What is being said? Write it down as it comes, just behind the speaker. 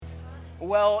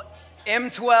Well,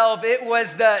 M12, it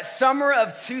was the summer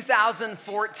of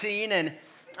 2014, and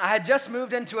I had just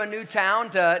moved into a new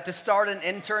town to start an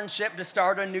internship, to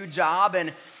start a new job,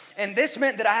 and this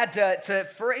meant that I had to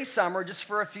for a summer, just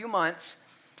for a few months,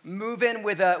 move in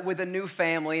with a new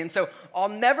family. And so I'll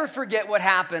never forget what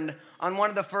happened on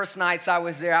one of the first nights I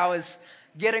was there. I was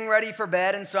getting ready for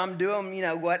bed, and so I'm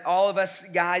doing, what all of us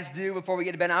guys do before we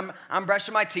get to bed. I'm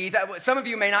brushing my teeth. Some of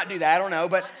you may not do that, I don't know,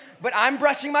 but I'm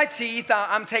brushing my teeth.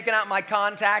 I'm taking out my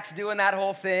contacts, doing that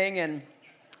whole thing, and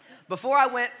before I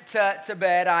went to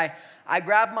bed, I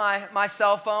grabbed my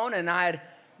cell phone, and I had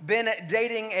been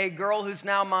dating a girl who's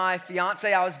now my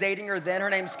fiance. I was dating her then. Her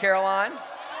name's Caroline.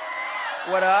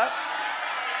 What up?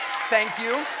 Thank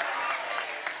you.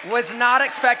 Was not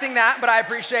expecting that, but I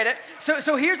appreciate it.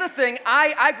 So here's the thing.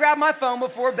 I grab my phone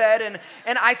before bed,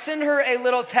 and I send her a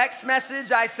little text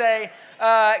message. I say,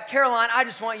 Caroline, I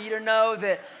just want you to know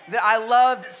that I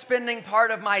loved spending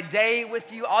part of my day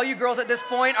with you. All you girls at this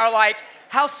point are like,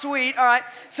 how sweet. All right.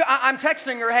 So I'm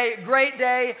texting her, hey, great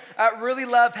day. Really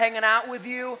love hanging out with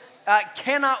you.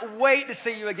 Cannot wait to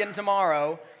see you again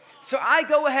tomorrow. So I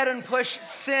go ahead and push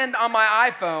send on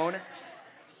my iPhone.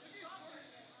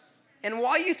 And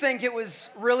while you think it was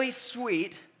really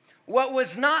sweet, what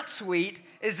was not sweet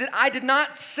is that I did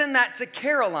not send that to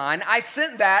Caroline. I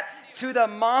sent that to the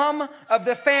mom of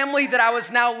the family that I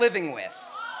was now living with.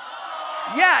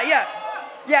 Yeah,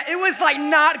 it was like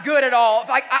not good at all.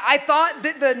 Like I thought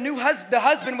that the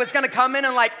husband was gonna come in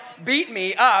and like beat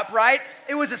me up, right?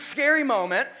 It was a scary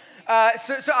moment.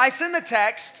 So I send the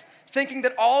text, thinking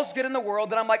that all's good in the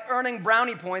world, that I'm like earning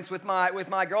brownie points with my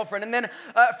girlfriend. And then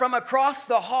from across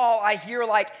the hall, I hear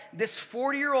like this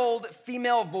 40-year-old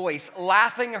female voice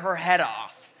laughing her head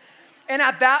off. And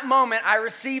at that moment, I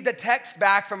received a text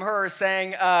back from her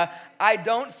saying, I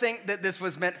don't think that this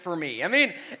was meant for me. I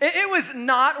mean, it was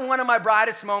not one of my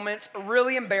brightest moments,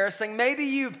 really embarrassing. Maybe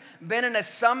you've been in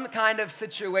some kind of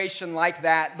situation like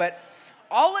that, but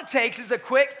all it takes is a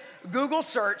quick Google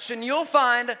search, and you'll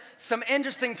find some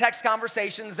interesting text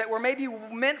conversations that were maybe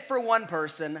meant for one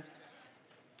person,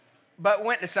 but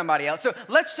went to somebody else. So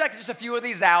let's check just a few of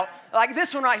these out. Like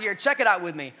this one right here, check it out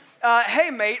with me. Hey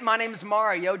mate, my name's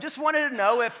Mario. Just wanted to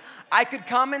know if I could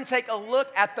come and take a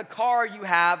look at the car you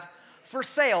have for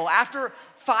sale. After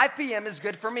 5 p.m. is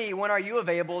good for me. When are you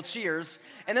available? Cheers.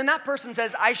 And then that person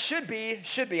says, I should be.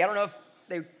 I don't know if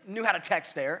they knew how to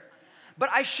text there, but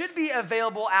I should be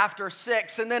available after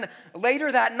 6. And then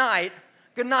later that night,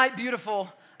 good night,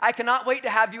 beautiful. I cannot wait to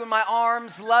have you in my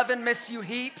arms. Love and miss you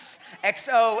heaps.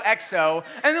 XOXO.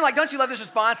 And then like, don't you love this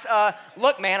response?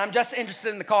 Look, man, I'm just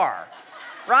interested in the car,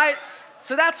 right?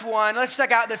 So that's one. Let's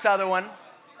check out this other one.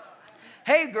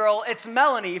 Hey girl, it's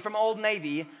Melanie from Old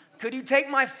Navy. Could you take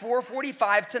my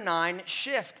 4:45 to 9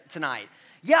 shift tonight?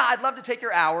 Yeah, I'd love to take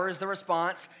your hours. The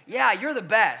response, yeah, you're the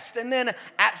best. And then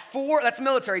at 4, that's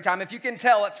military time. If you can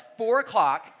tell, it's 4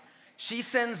 o'clock. She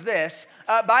sends this.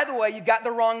 By the way, you've got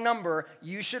the wrong number.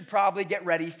 You should probably get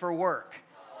ready for work.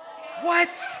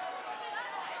 What?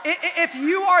 If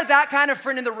you are that kind of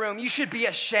friend in the room, you should be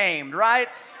ashamed, right?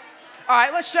 All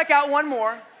right, let's check out one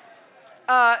more.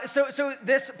 So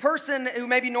this person who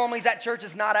maybe normally is at church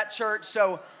is not at church.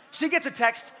 So she gets a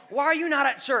text, why are you not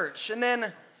at church? And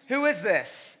then, who is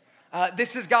this?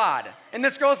 This is God. And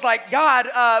this girl's like, God,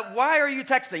 why are you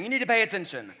texting? You need to pay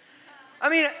attention. I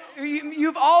mean,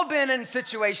 you've all been in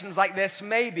situations like this,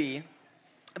 maybe.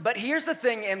 But here's the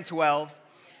thing, M12,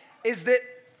 is that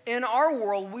in our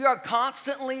world, we are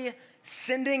constantly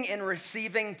sending and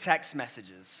receiving text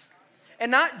messages.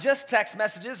 And not just text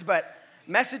messages, but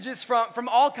messages from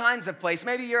all kinds of places.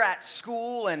 Maybe you're at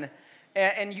school and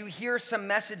you hear some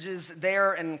messages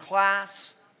there in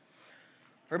class.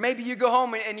 Or maybe you go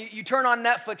home and you turn on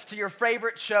Netflix to your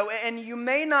favorite show, and you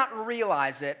may not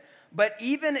realize it, but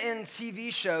even in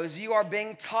TV shows, you are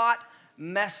being taught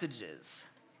messages.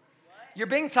 You're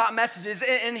being taught messages,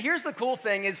 and here's the cool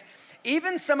thing is,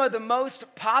 even some of the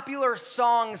most popular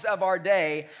songs of our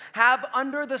day have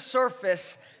under the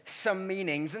surface some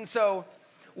meanings. And so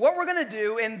what we're gonna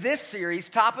do in this series,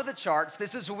 Top of the Charts,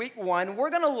 this is week 1, we're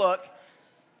gonna look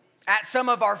at some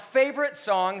of our favorite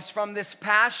songs from this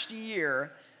past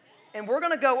year, and we're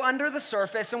gonna go under the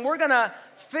surface and we're gonna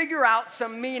figure out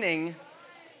some meaning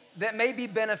that may be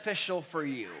beneficial for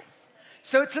you.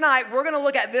 So tonight, we're gonna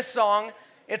look at this song.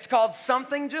 It's called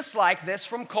Something Just Like This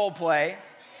from Coldplay,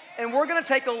 and we're gonna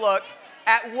take a look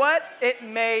at what it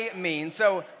may mean.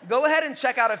 So go ahead and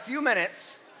check out a few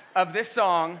minutes of this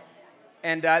song,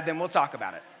 and then we'll talk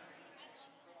about it.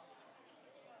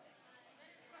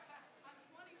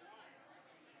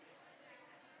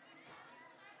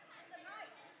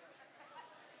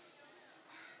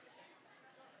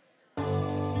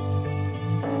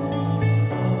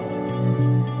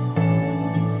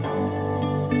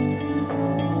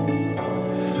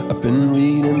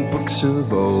 books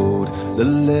of old, the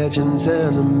legends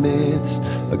and the myths,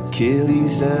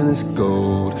 Achilles and his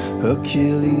gold,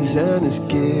 Hercules and his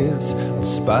gifts, and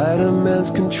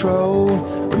Spider-Man's control,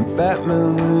 and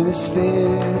Batman with his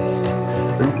fists.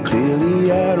 And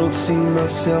clearly I don't see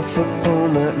myself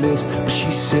upon that list. But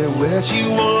she said, where'd you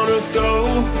wanna go?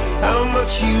 How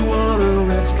much you wanna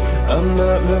risk? I'm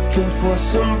not looking for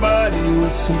somebody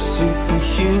with some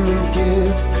superhuman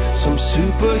gifts, some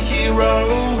superhero,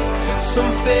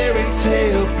 some fairy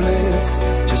tale bliss.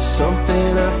 Just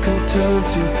something I can turn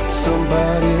to,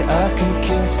 somebody I can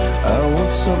kiss. I want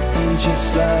something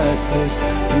just like this.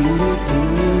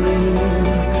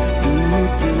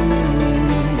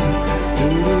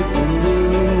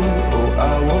 Oh,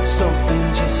 I want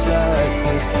something just like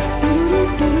this.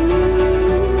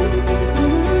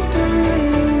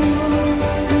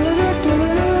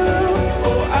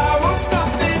 Oh, I want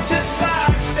something just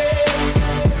like this.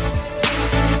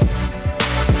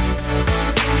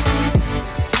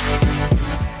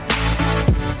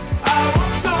 I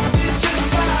want something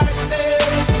just like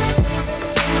this.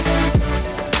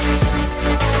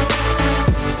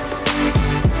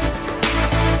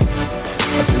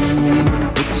 I've been reading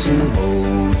books of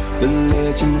old, the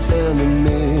legends and the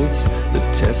myths, the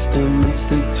testaments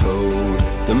they told,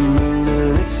 the moon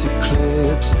and its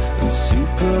eclipse, and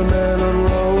Superman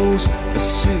unrolls a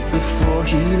suit before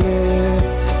he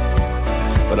lived.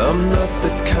 But I'm not the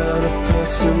kind of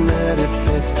person that it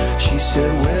fits. She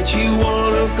said, where'd you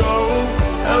wanna go?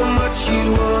 How much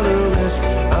you wanna risk?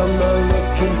 I'm not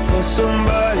looking for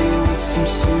somebody with some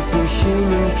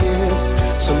superhuman gifts,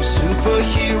 some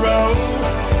superhero,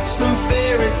 some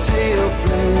fairy tale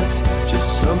bliss.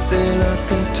 Just something I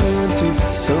can turn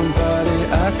to, somebody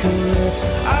I can miss.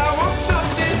 I want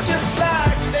something just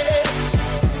like this.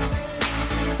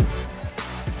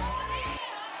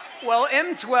 Well,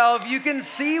 M12, you can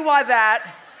see why that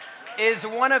is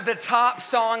one of the top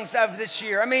songs of this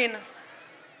year. I mean,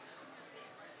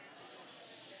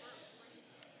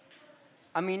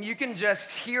 you can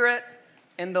just hear it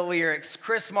in the lyrics.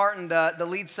 Chris Martin, the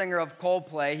lead singer of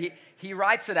Coldplay, he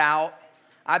writes it out.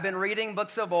 I've been reading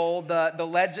books of old, the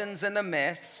legends and the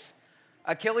myths.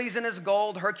 Achilles and his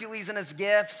gold, Hercules and his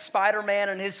gifts, Spider-Man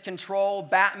and his control,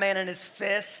 Batman and his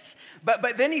fists.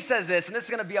 But then he says this, and this is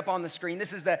going to be up on the screen.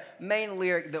 This is the main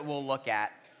lyric that we'll look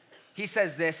at. He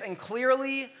says this, and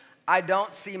clearly I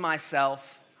don't see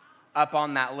myself up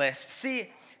on that list. See,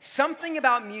 something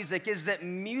about music is that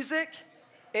music,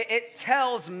 it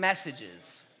tells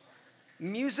messages.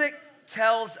 Music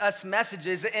tells us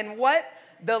messages, and what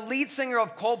the lead singer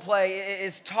of Coldplay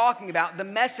is talking about, the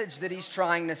message that he's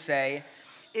trying to say,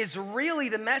 is really,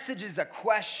 the message is a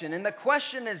question, and the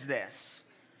question is this.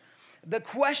 The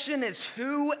question is,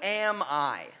 who am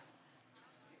I?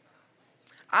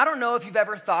 I don't know if you've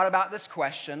ever thought about this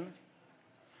question.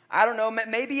 I don't know,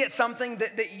 maybe it's something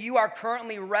that you are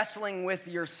currently wrestling with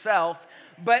yourself,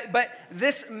 but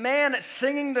this man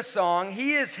singing the song,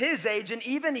 he is his age, and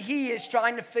even he is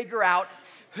trying to figure out,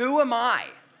 who am I?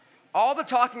 All the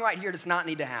talking right here does not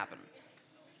need to happen.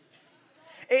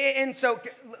 And so,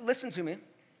 listen to me.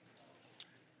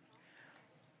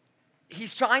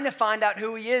 He's trying to find out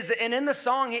who he is. And in the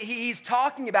song, he's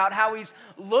talking about how he's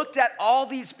looked at all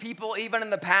these people, even in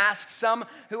the past, some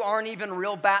who aren't even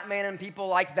real Batman and people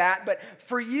like that. But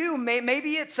for you,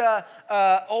 maybe it's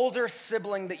a older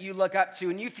sibling that you look up to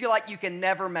and you feel like you can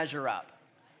never measure up.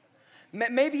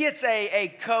 Maybe it's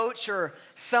a coach or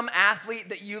some athlete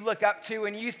that you look up to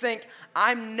and you think,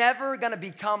 I'm never gonna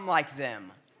become like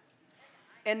them.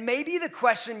 And maybe the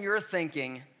question you're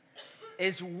thinking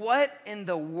is, what in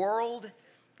the world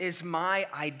is my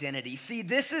identity? See,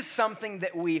 this is something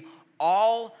that we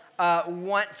all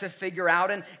want to figure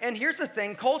out. And here's the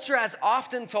thing, culture has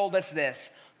often told us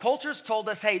this. Culture's told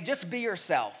us, hey, just be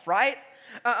yourself, right?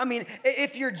 I mean,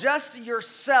 if you're just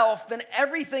yourself, then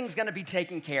everything's gonna be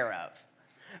taken care of.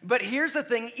 But here's the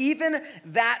thing, even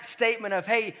that statement of,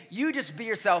 hey, you just be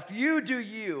yourself, you do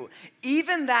you,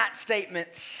 even that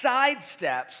statement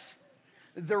sidesteps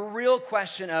the real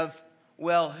question of,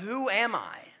 well, who am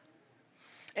I?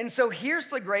 And so here's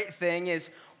the great thing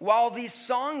is, while these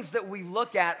songs that we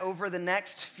look at over the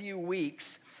next few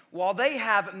weeks, while they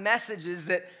have messages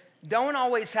that don't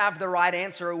always have the right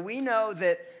answer, we know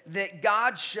that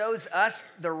God shows us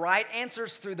the right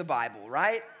answers through the Bible,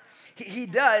 right? He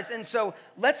does. And so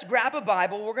let's grab a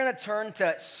Bible. We're going to turn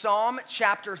to Psalm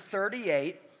chapter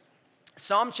 38.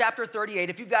 Psalm chapter 38.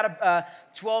 If you've got a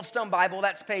 12-stone Bible,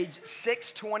 that's page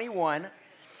 621.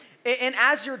 And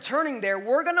as you're turning there,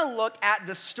 we're going to look at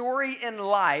the story in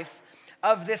life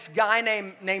of this guy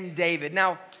named David.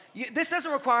 Now, this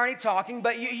doesn't require any talking,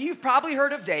 but you've probably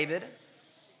heard of David.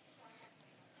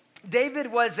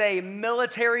 David was a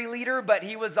military leader, but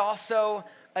he was also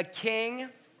a king,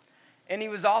 and he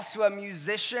was also a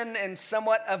musician and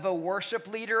somewhat of a worship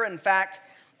leader. In fact,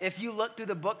 if you look through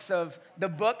the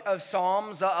book of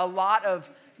Psalms, a lot of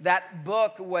that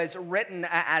book was written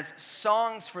as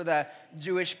songs for the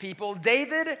Jewish people.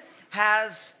 David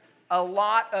has a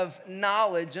lot of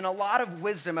knowledge and a lot of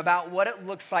wisdom about what it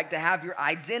looks like to have your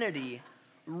identity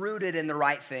rooted in the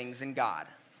right things in God.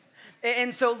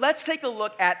 And so let's take a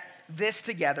look at this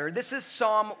together. This is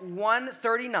Psalm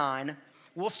 139.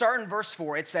 We'll start in verse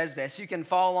 4. It says this. You can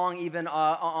follow along even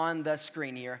on the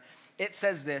screen here. It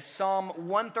says this, Psalm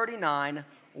 139,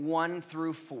 1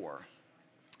 through 4.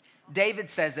 David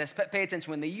says this, pay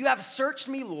attention with me. You have searched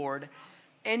me, Lord,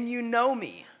 and you know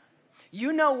me.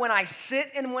 You know when I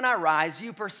sit and when I rise.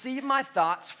 You perceive my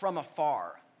thoughts from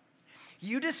afar.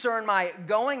 You discern my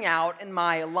going out and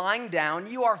my lying down.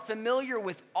 You are familiar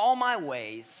with all my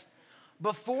ways.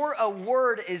 Before a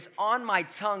word is on my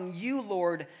tongue, you,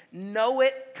 Lord, know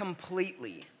it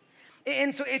completely.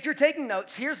 And so if you're taking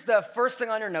notes, here's the first thing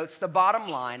on your notes, the bottom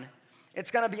line.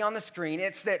 It's going to be on the screen.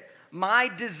 It's that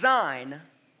my design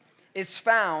is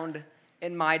found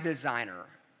in my designer.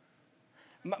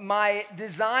 My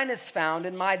design is found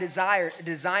in my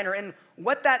designer. And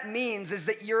what that means is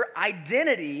that your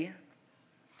identity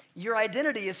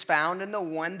is found in the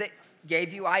one that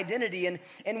gave you identity.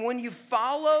 And when you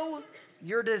follow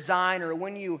your designer,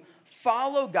 when you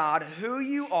follow God, who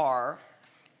you are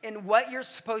and what you're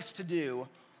supposed to do,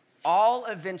 all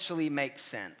eventually makes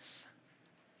sense.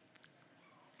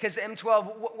 Because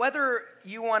M12, whether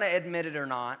you want to admit it or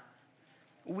not,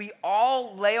 we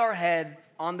all lay our head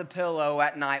on the pillow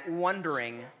at night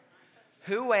wondering,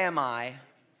 who am I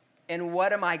and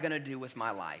what am I going to do with my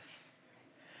life?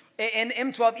 And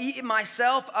M12,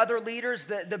 myself, other leaders,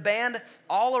 the band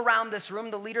all around this room,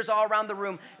 the leaders all around the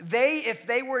room, if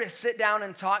they were to sit down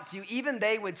and talk to you, even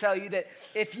they would tell you that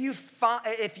if you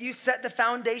set the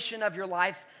foundation of your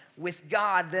life with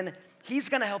God, then He's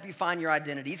going to help you find your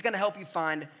identity. He's going to help you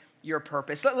find your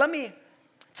purpose. Let me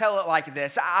tell it like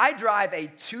this. I drive a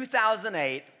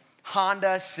 2008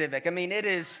 Honda Civic. I mean,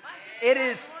 it's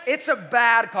a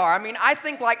bad car. I mean, I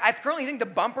currently think the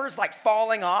bumper's like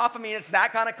falling off. I mean, it's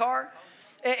that kind of car.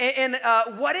 And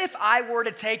what if I were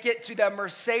to take it to the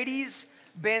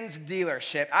Mercedes-Benz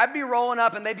dealership? I'd be rolling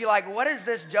up and they'd be like, what does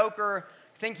this joker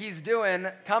think he's doing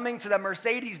coming to the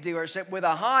Mercedes dealership with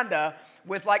a Honda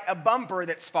with like a bumper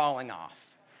that's falling off?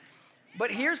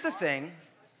 But here's the thing.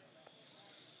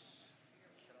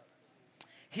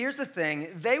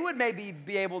 They would maybe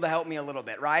be able to help me a little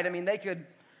bit, right? I mean, they could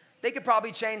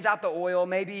probably change out the oil,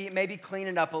 maybe clean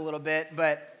it up a little bit,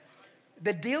 but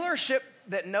the dealership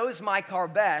that knows my car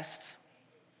best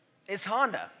is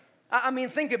Honda. I mean,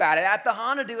 think about it. At the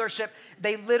Honda dealership,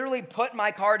 they literally put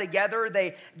my car together.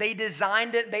 They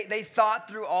designed it. They thought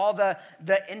through all the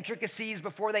intricacies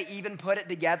before they even put it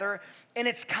together. And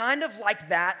it's kind of like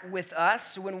that with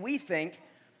us when we think,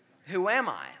 who am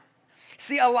I?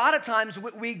 See, a lot of times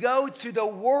we go to the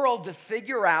world to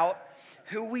figure out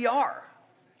who we are.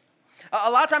 A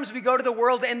lot of times we go to the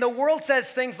world and the world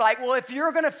says things like, well, if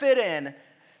you're going to fit in,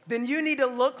 then you need to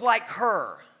look like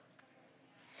her.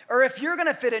 Or if you're going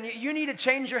to fit in, you need to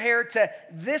change your hair to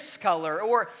this color.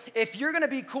 Or if you're going to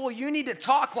be cool, you need to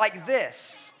talk like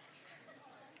this.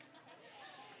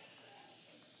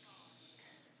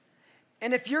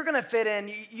 And if you're going to fit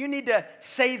in, you need to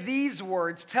say these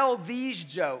words, tell these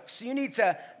jokes. You need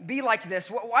to be like this.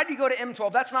 Why do you go to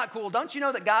M12? That's not cool. Don't you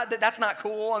know that's not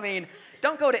cool? I mean,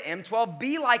 don't go to M12.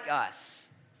 Be like us.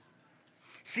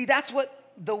 See, that's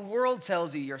what the world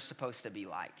tells you you're supposed to be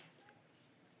like.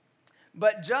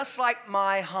 But just like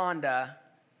my Honda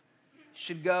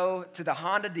should go to the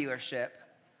Honda dealership,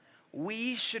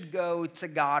 we should go to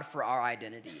God for our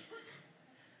identity.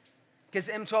 Because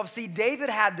M12, see, David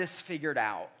had this figured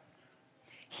out.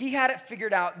 He had it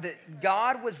figured out that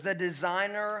God was the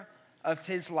designer of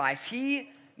his life. He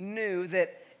knew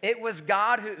that it was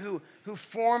God who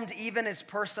formed even his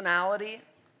personality.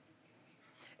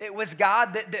 It was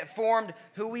God that formed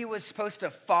who he was supposed to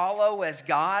follow as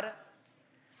God.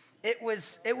 It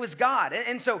was God.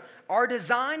 And so our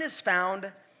design is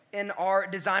found in our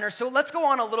designer. So let's go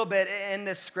on a little bit in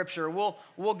this scripture. We'll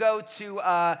go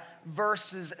to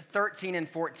verses 13 and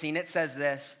 14. It says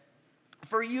this,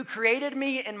 "For you created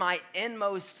me in my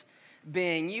inmost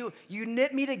being. You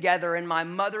knit me together in my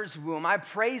mother's womb. I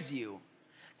praise you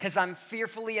because I'm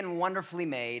fearfully and wonderfully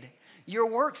made. Your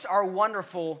works are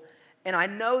wonderful, and I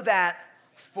know that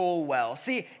full well."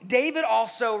 See, David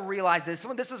also realized this.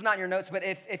 This is not in your notes, but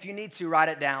if you need to, write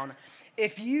it down.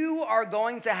 If you are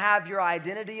going to have your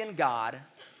identity in God,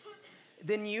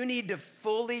 then you need to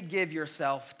fully give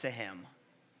yourself to him.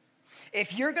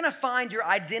 If you're gonna find your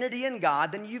identity in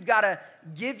God, then you've gotta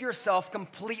give yourself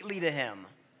completely to him.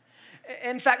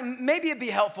 In fact, maybe it'd be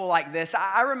helpful like this.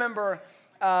 I remember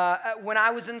when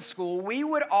I was in school, we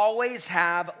would always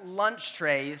have lunch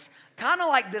trays, kind of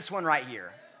like this one right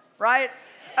here, right?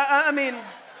 I mean,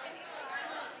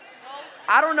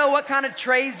 I don't know what kind of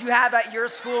trays you have at your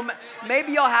school.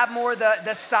 Maybe y'all have more the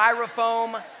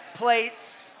styrofoam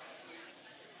plates.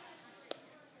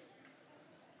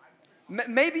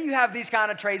 Maybe you have these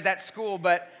kind of trays at school,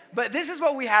 but this is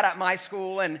what we had at my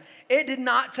school, and it did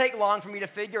not take long for me to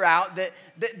figure out that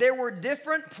there were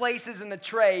different places in the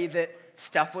tray that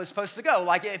stuff was supposed to go.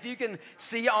 Like if you can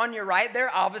see on your right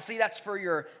there, obviously that's for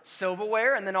your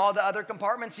silverware, and then all the other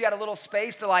compartments, you had a little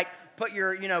space to like put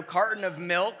your, carton of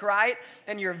milk, right?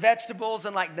 And your vegetables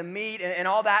and like the meat and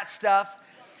all that stuff.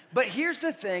 But here's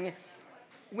the thing,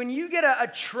 when you get a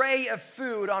tray of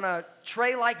food on a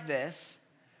tray like this,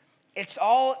 it's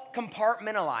all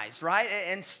compartmentalized, right?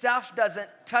 And stuff doesn't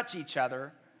touch each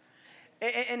other.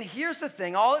 And here's the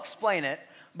thing, I'll explain it,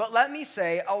 but let me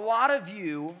say, a lot of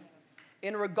you,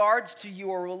 in regards to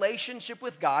your relationship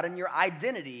with God and your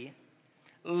identity,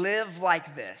 live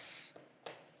like this.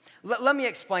 Let me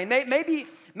explain. Maybe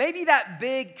that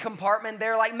big compartment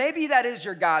there, like maybe that is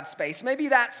your God space. Maybe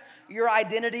that's your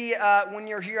identity when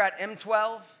you're here at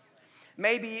M12.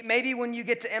 Maybe when you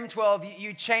get to M12,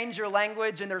 you change your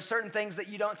language, and there's certain things that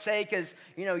you don't say because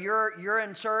you're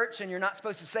in church and you're not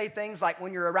supposed to say things like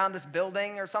when you're around this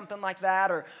building or something like that,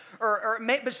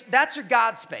 but that's your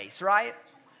God space, right?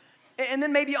 And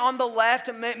then maybe on the left,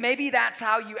 maybe that's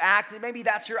how you act. Maybe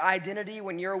that's your identity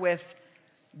when you're with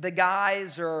the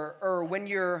guys or when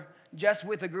you're just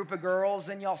with a group of girls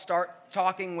and y'all start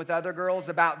talking with other girls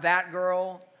about that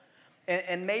girl.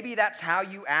 And maybe that's how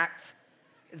you act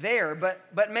there.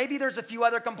 But maybe there's a few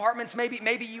other compartments.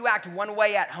 Maybe you act one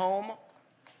way at home.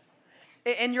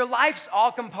 And your life's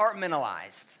all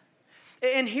compartmentalized.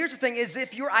 And here's the thing is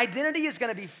if your identity is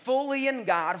going to be fully in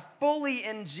God, fully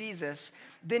in Jesus,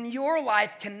 then your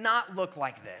life cannot look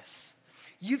like this.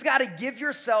 You've got to give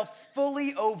yourself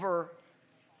fully over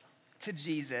to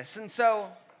Jesus. And so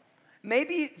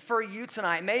maybe for you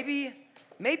tonight, maybe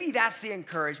that's the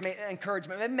encouragement.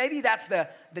 Maybe that's the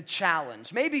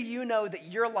challenge. Maybe you know that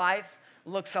your life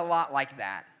looks a lot like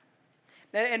that.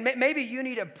 And maybe you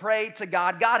need to pray to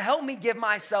God, God, help me give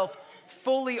myself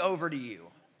fully over to you.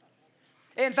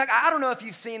 In fact, I don't know if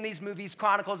you've seen these movies,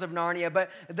 Chronicles of Narnia, but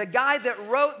the guy that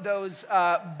wrote those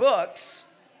books,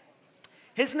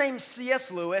 his name's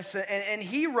C.S. Lewis, and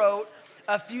he wrote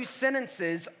a few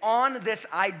sentences on this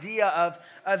idea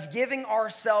of giving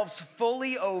ourselves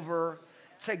fully over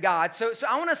to God. So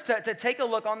I want us to take a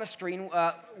look on the screen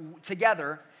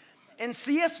together. And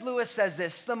C.S. Lewis says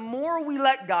this, the more we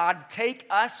let God take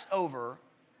us over,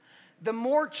 the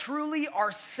more truly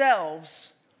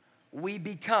ourselves we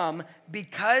become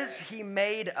because he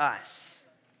made us.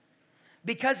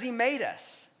 Because he made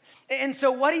us. And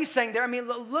so what he's saying there,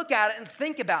 look at it and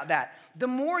think about that. The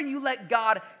more you let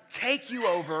God take you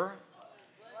over,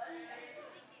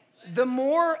 the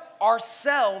more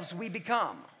ourselves we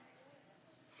become.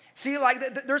 See,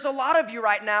 like there's a lot of you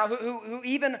right now who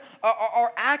even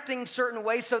are acting certain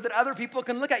ways so that other people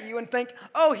can look at you and think,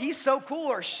 oh, he's so cool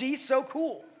or she's so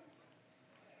cool.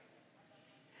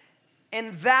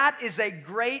 And that is a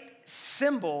great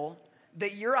symbol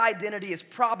that your identity is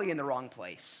probably in the wrong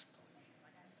place.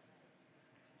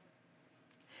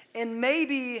 And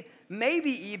maybe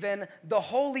even the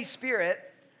Holy Spirit,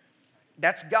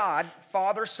 that's God,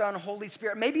 Father, Son, Holy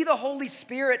Spirit. Maybe the Holy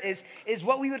Spirit is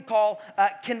what we would call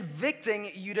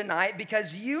convicting you tonight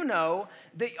because you know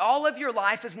that all of your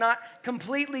life is not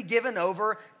completely given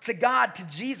over to God, to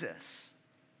Jesus.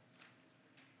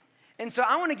 And so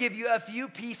I want to give you a few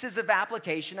pieces of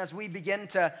application as we begin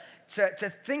to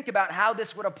think about how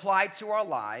this would apply to our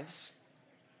lives.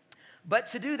 But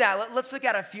to do that, let's look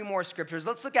at a few more scriptures.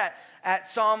 Let's look at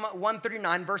Psalm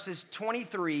 139, verses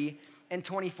 23 and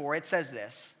 24. It says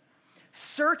this,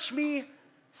 search me,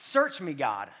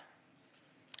 God,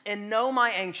 and know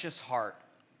my anxious heart.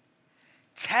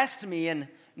 Test me and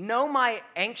know my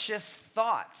anxious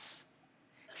thoughts.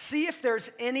 See if there's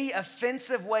any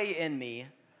offensive way in me,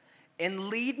 and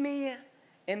lead me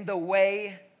in the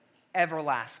way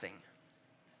everlasting.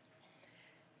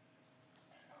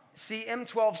 See,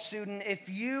 M12 student, if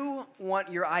you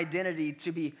want your identity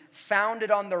to be founded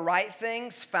on the right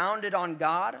things, founded on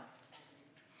God,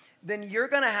 then you're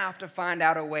going to have to find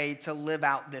out a way to live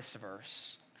out this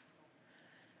verse.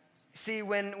 See,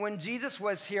 when Jesus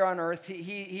was here on earth,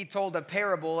 he told a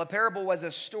parable. A parable was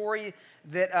a story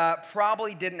that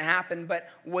probably didn't happen, but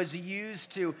was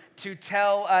used to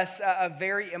tell us a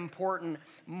very important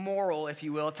moral, if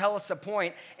you will, tell us a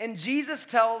point. And Jesus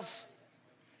tells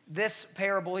this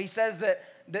parable. He says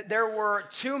that there were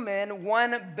two men.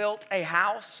 One built a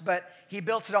house, but he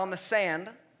built it on the sand.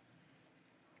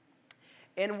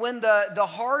 And when the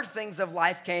hard things of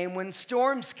life came, when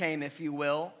storms came, if you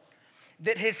will,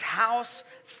 that his house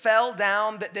fell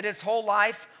down, that his whole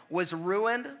life was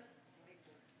ruined.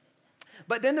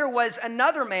 But then there was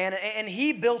another man, and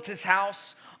he built his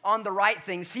house on the right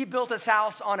things. He built his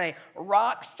house on a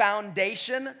rock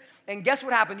foundation. And guess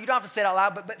what happened? You don't have to say it out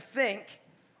loud, but think.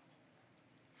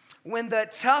 When the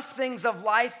tough things of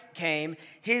life came,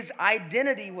 his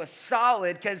identity was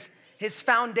solid because his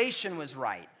foundation was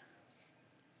right.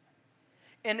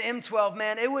 In M12,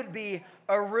 man, it would be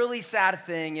a really sad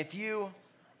thing if you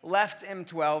left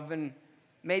M12 and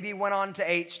maybe went on to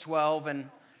H12 and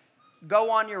go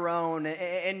on your own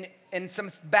and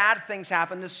some bad things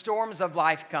happen, the storms of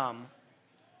life come.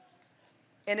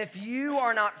 And if you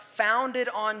are not founded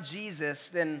on Jesus,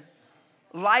 then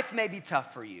life may be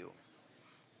tough for you.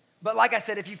 But like I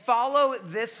said, if you follow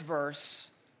this verse,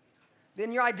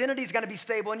 then your identity is going to be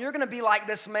stable and you're going to be like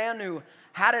this man who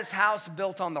had his house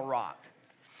built on the rock.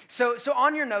 So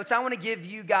on your notes, I want to give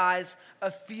you guys a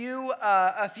few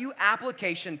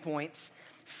application points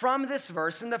from this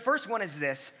verse. And the first one is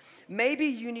this. Maybe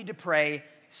you need to pray,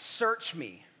 search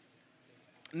me.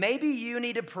 Maybe you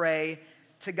need to pray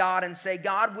to God and say,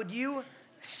 God, would you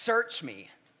search me?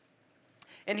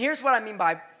 And here's what I mean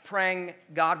by praying,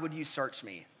 God, would you search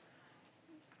me?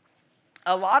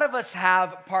 A lot of us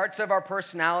have parts of our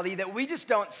personality that we just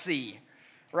don't see,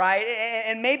 right?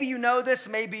 And maybe you know this,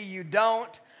 maybe you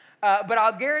don't. But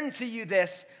I'll guarantee you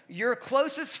this, your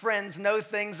closest friends know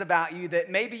things about you that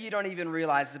maybe you don't even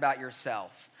realize about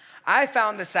yourself. I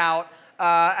found this out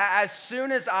as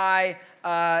soon as I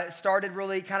started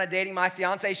really kind of dating my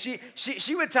fiance.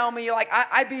 She would tell me, like,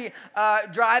 I'd be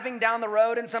driving down the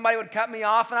road and somebody would cut me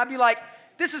off and I'd be like,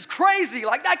 this is crazy,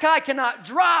 like that guy cannot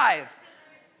drive.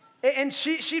 And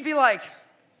she'd be like,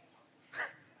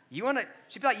 you want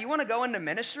to go into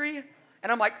ministry?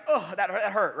 And I'm like, oh, that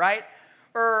hurt, right?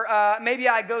 Or maybe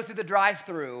I go through the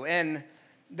drive-thru and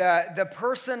the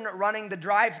person running the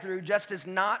drive-thru just is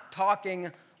not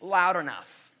talking loud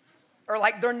enough. Or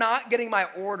like they're not getting my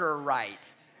order right.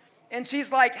 And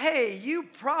she's like, hey, you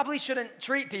probably shouldn't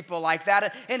treat people like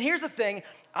that. And here's the thing,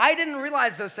 I didn't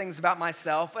realize those things about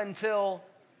myself until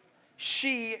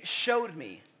she showed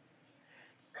me.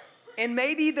 And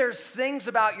maybe there's things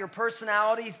about your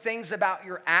personality, things about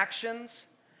your actions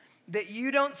that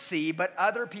you don't see, but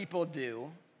other people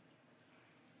do,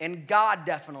 and God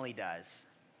definitely does.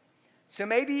 So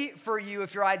maybe for you,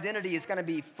 if your identity is going to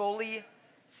be fully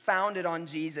founded on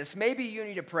Jesus, maybe you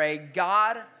need to pray,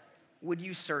 God, would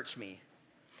you search me?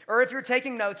 Or if you're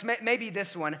taking notes, maybe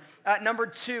this one. Number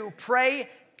 2, pray,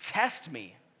 test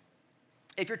me.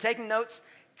 If you're taking notes,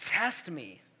 test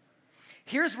me.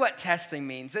 Here's what testing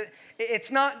means.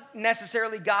 It's not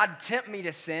necessarily God tempt me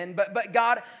to sin, but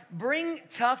God bring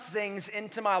tough things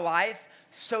into my life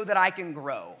so that I can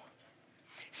grow.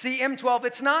 See, M12,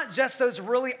 it's not just those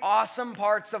really awesome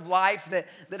parts of life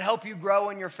that help you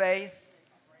grow in your faith,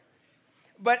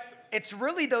 but it's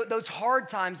really those hard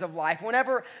times of life.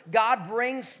 Whenever God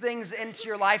brings things into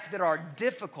your life that are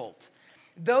difficult,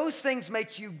 those things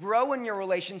make you grow in your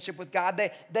relationship with God.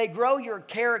 They grow your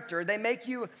character. They make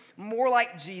you more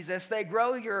like Jesus. They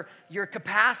grow your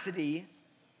capacity.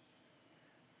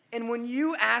 And when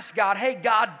you ask God, hey,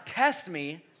 God, test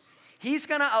me, He's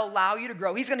going to allow you to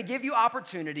grow. He's going to give you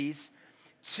opportunities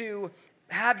to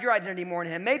have your identity more in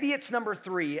Him. Maybe it's number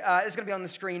 3. It's going to be on the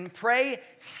screen. Pray,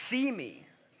 see me.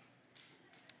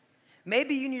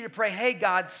 Maybe you need to pray, hey,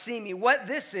 God, see me. What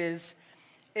this is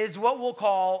what we'll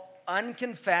call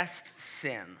unconfessed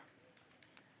sin.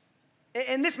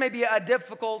 And this may be a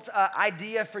difficult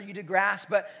idea for you to grasp,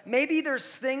 but maybe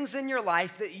there's things in your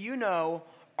life that you know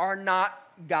are not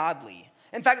godly.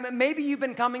 In fact, maybe you've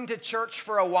been coming to church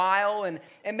for a while and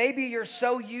maybe you're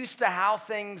so used to how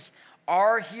things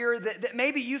are here that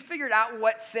maybe you figured out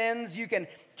what sins you can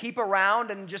keep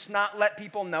around and just not let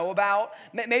people know about.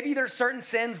 Maybe there's certain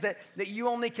sins that you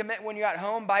only commit when you're at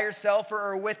home by yourself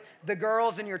or with the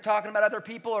girls and you're talking about other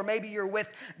people, or maybe you're with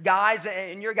guys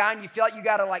and you're a guy and you feel like you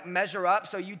got to like measure up,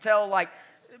 so you tell like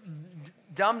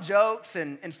dumb jokes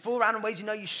and fool around in ways you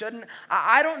know you shouldn't.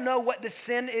 I don't know what the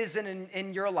sin is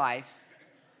in your life,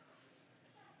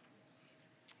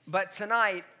 but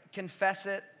tonight, confess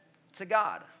it to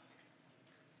God.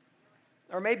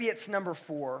 Or maybe it's number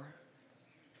 4.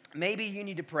 maybe you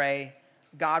need to pray,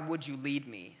 God, would you lead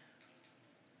me?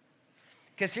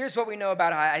 Because here's what we know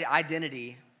about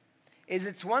identity, is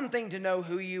it's one thing to know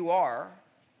who you are,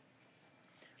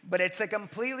 but it's a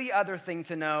completely other thing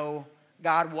to know,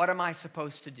 God, what am I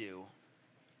supposed to do?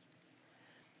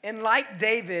 And like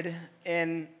David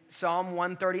in Psalm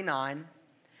 139,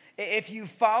 if you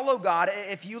follow God,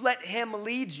 if you let him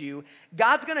lead you,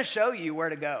 God's gonna show you where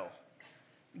to go.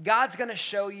 God's gonna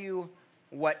show you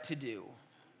what to do.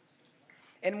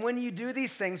 And when you do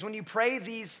these things, when you pray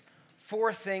these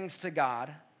 4 things to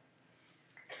God,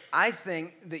 I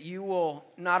think that you will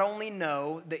not only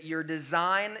know that your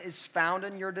design is found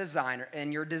in your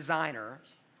designer,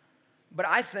 but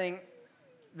I think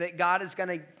that God is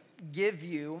gonna give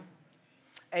you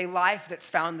a life that's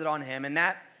founded on him, and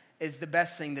that is the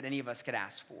best thing that any of us could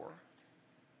ask for.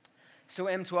 So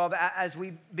M12, as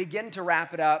we begin to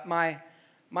wrap it up, my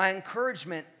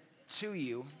encouragement to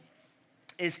you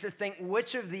is to think,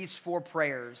 which of these 4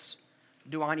 prayers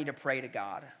do I need to pray to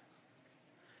God?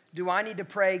 Do I need to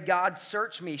pray, God,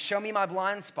 search me, show me my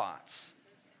blind spots?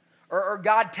 Or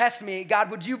God, test me. God,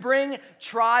 would you bring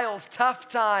trials, tough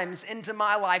times into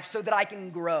my life so that I can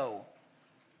grow?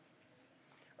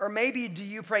 Or maybe do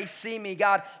you pray, see me,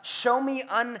 God, show me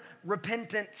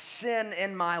unrepentant sin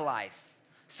in my life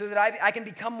so that I can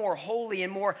become more holy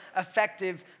and more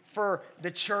effective for the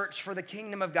church, for the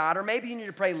kingdom of God. Or maybe you need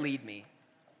to pray, lead me.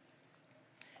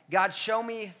 God, show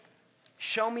me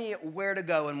where to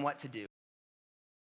go and what to do.